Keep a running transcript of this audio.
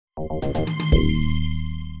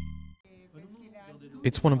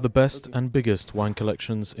It's one of the best and biggest wine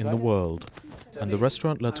collections in the world, and the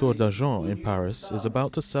restaurant La Tour d'Argent in Paris is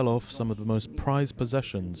about to sell off some of the most prized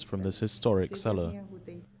possessions from this historic cellar.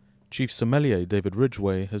 Chief sommelier David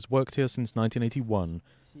Ridgway has worked here since 1981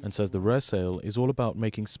 and says the rare sale is all about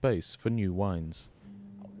making space for new wines.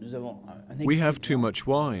 We have too much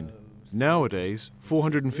wine. Nowadays,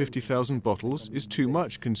 450,000 bottles is too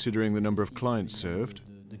much considering the number of clients served.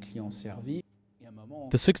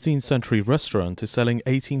 The 16th century restaurant is selling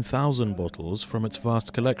 18,000 bottles from its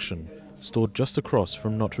vast collection, stored just across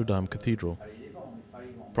from Notre Dame Cathedral.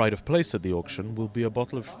 Pride of place at the auction will be a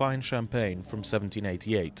bottle of fine champagne from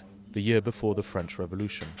 1788, the year before the French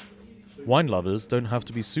Revolution. Wine lovers don't have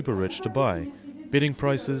to be super rich to buy. Bidding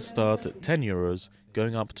prices start at €10,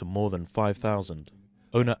 going up to more than 5,000.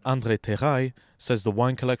 Owner André Terrail says the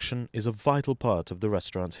wine collection is a vital part of the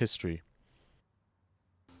restaurant's history.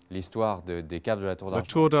 La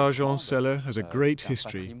Tour d'Argent cellar has a great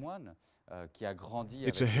history.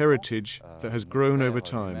 It's a heritage that has grown over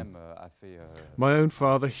time. My own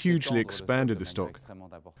father hugely expanded the stock,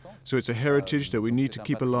 so it's a heritage that we need to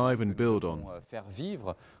keep alive and build on.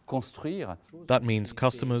 That means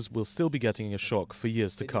customers will still be getting a shock for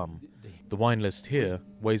years to come. The wine list here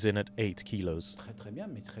weighs in at 8 kilos.